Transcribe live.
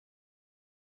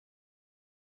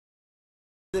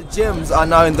The Gems are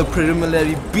now in the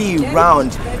preliminary B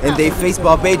round and they face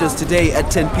Barbados today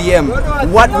at 10 p.m.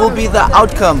 What will be the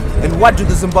outcome and what do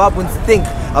the Zimbabweans think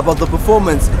about the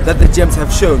performance that the Gems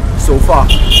have shown so far?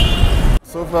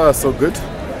 So far so good,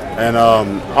 and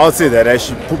I would say that I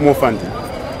should put more funding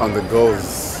on the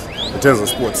girls in terms of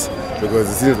sports, because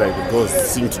it seems like the girls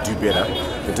seem to do better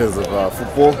in terms of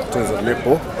football, in terms of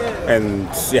netball, and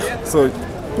yeah, so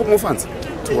put more funds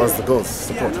towards the girls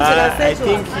support. I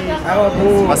think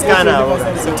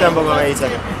Maskana September kwaita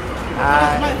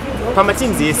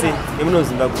pamateams ese emuno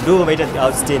Zimbabwe ndo vaita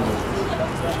outstanding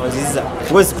wazisa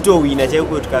because kutowina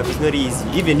chaiko tukapi it's not easy.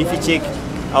 Even if you check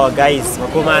our guys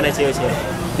makomana chaiyo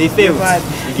they failed,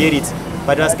 you get it,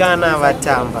 but Maskana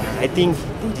vatamba. I think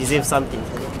they deserve something.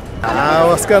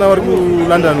 Vasikana vari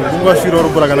kuLondon kungashira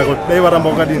urubura kana kuti dai varamba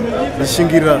vakadini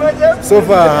vachishingirira. So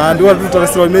far handi vari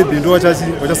kutarisirwa maybe ndo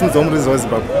vachasimudza murezi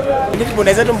waZimbabwe. Netball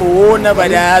ndaisatomboona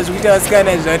but zvikuita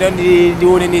vasikana zvaita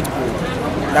ndione netball.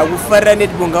 Ndakufarira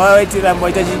netball ngavatiramba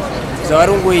vaita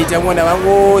zvavari kungoita mona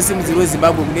vangosimudzirwa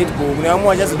Zimbabwe kunetball. Kune vamwe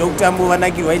vachazoda kutamba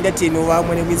vanakirwa entertain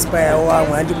vamwe nekuinspire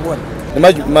vamwe handikuona.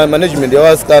 Management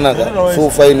yavasikana so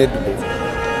far netball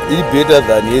iri better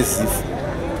than yezif.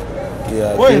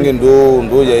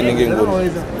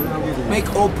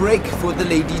 Make or break for the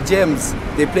Lady Gems.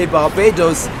 They play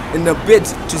Barbados in a bid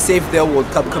to save their World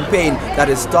Cup campaign that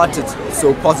has started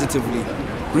so positively.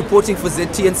 Reporting for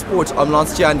ZTN Sport, I'm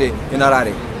Lance Chihande in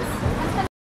Harare.